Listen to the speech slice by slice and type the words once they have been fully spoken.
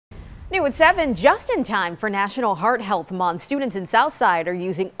New at 7, just in time for National Heart Health Month. Students in Southside are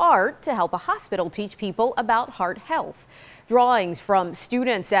using art to help a hospital teach people about heart health. Drawings from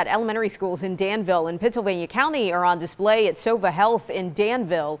students at elementary schools in Danville and Pittsylvania County are on display at SOVAH Health in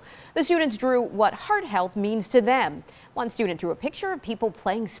Danville. The students drew what heart health means to them. One student drew a picture of people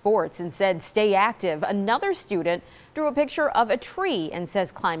playing sports and said, "Stay active." Another student drew a picture of a tree and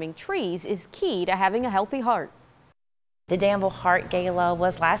says climbing trees is key to having a healthy heart. The Danville Heart Gala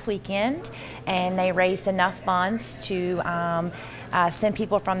was last weekend, and they raised enough funds to send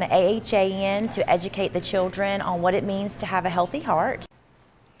people from the AHA in to educate the children on what it means to have a healthy heart.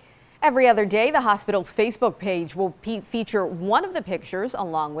 Every other day, the hospital's Facebook page will feature one of the pictures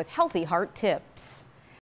along with healthy heart tips.